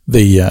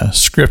the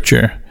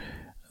scripture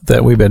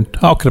that we've been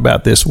talking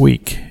about this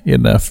week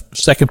in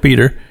 2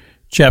 Peter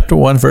chapter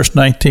 1, verse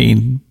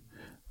 19,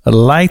 a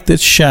light that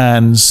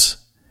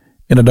shines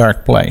in a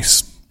dark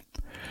place.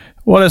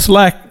 Well, it's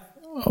like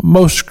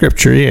most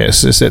scripture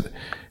is that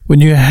when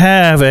you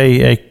have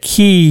a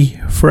key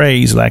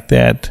phrase like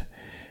that,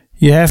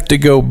 you have to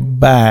go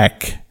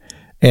back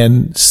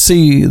and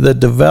see the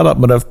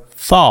development of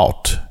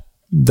thought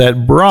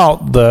that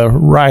brought the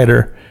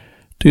writer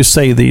to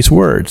say these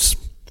words.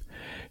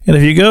 And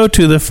if you go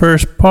to the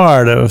first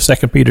part of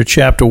 2 Peter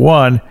chapter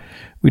 1,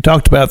 we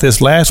talked about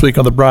this last week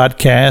on the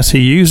broadcast.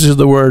 He uses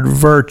the word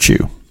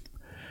virtue.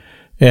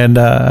 And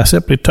I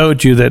simply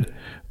told you that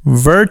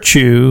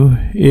virtue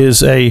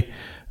is a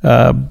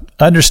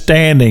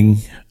understanding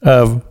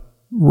of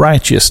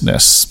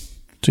righteousness,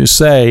 to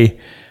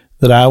say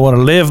that I want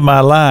to live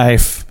my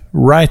life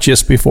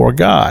righteous before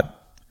God.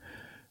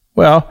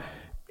 Well,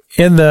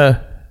 in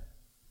the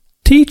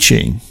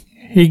teaching,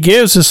 he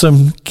gives us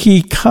some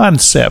key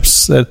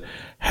concepts that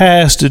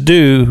has to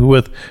do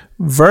with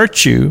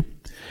virtue.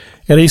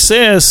 And he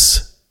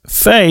says,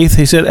 faith,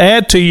 he said,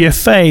 add to your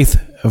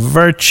faith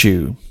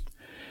virtue.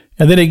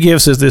 And then he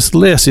gives us this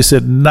list. He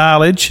said,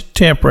 knowledge,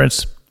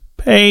 temperance,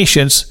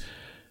 patience,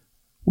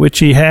 which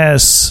he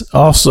has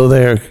also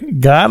there,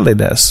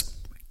 godliness,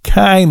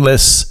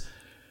 kindness,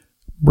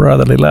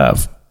 brotherly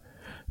love.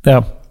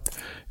 Now,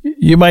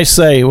 you might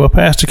say, well,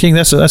 Pastor King,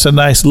 that's a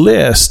nice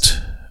list,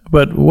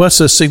 but what's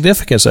the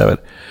significance of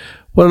it?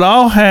 Well, it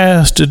all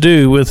has to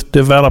do with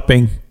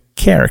developing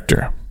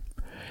character.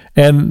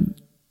 And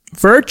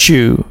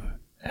virtue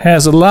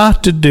has a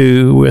lot to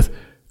do with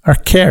our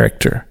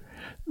character,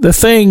 the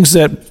things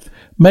that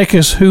make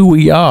us who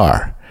we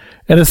are,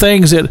 and the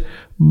things that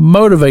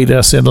motivate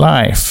us in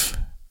life.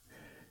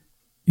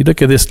 You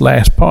look at this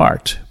last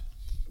part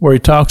where he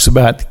talks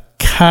about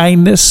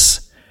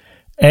kindness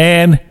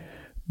and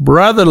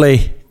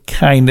brotherly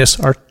kindness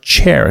or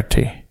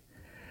charity.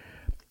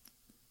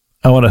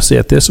 I want to say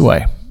it this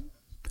way.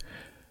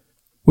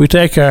 We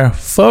take our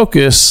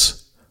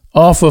focus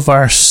off of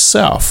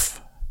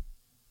ourself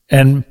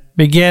and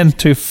begin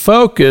to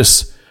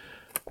focus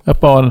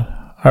upon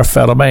our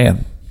fellow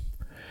man.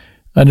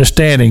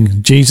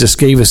 Understanding Jesus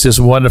gave us this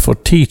wonderful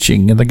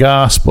teaching in the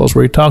Gospels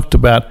where he talked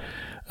about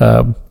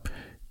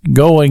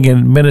going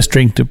and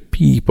ministering to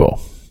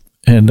people.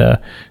 And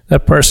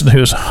that person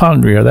who is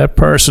hungry or that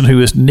person who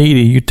is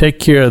needy, you take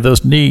care of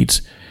those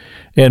needs.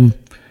 And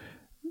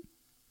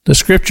the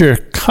scripture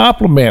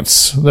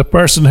compliments the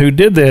person who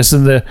did this.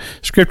 And the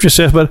scripture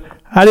says, but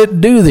I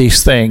didn't do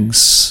these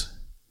things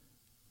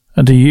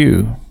unto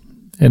you.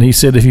 And he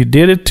said, if you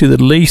did it to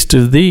the least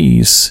of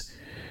these,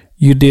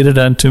 you did it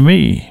unto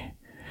me.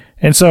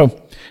 And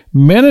so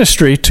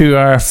ministry to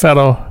our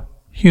fellow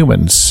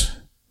humans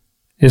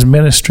is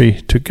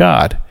ministry to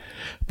God.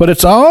 But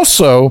it's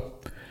also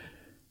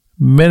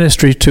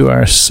ministry to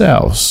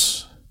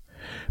ourselves.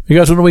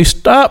 Because when we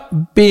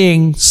stop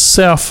being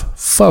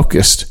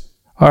self-focused,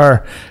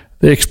 or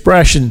the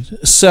expression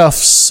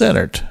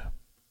self-centered,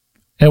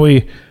 and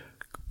we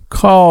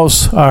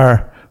cause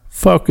our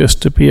focus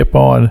to be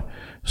upon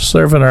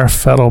serving our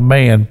fellow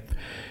man,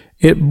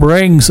 it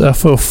brings a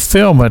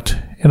fulfillment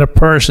in a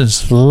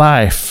person's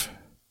life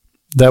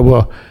that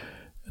will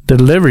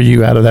deliver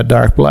you out of that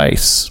dark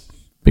place,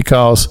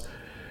 because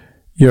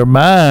your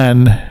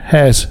mind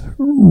has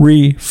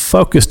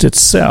refocused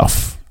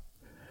itself.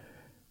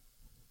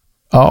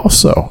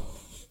 Also,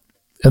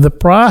 in the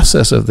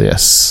process of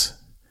this,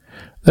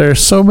 there are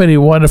so many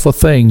wonderful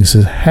things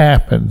that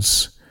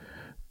happens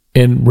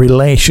in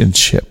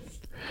relationship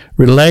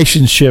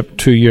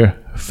to your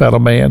fellow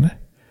man,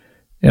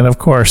 and of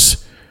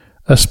course,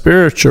 a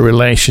spiritual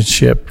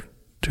relationship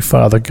to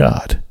Father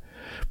God.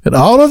 And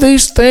all of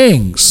these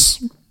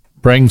things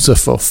brings a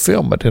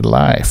fulfillment in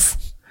life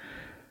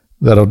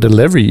that'll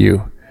deliver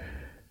you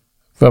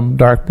from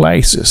dark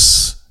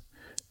places.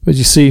 But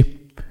you see,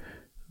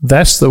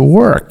 that's the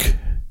work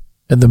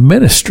and the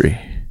ministry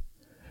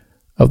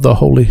of the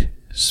Holy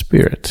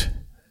Spirit.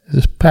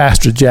 This is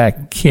Pastor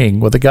Jack King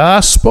with the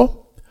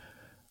gospel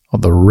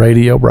on the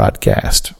radio broadcast.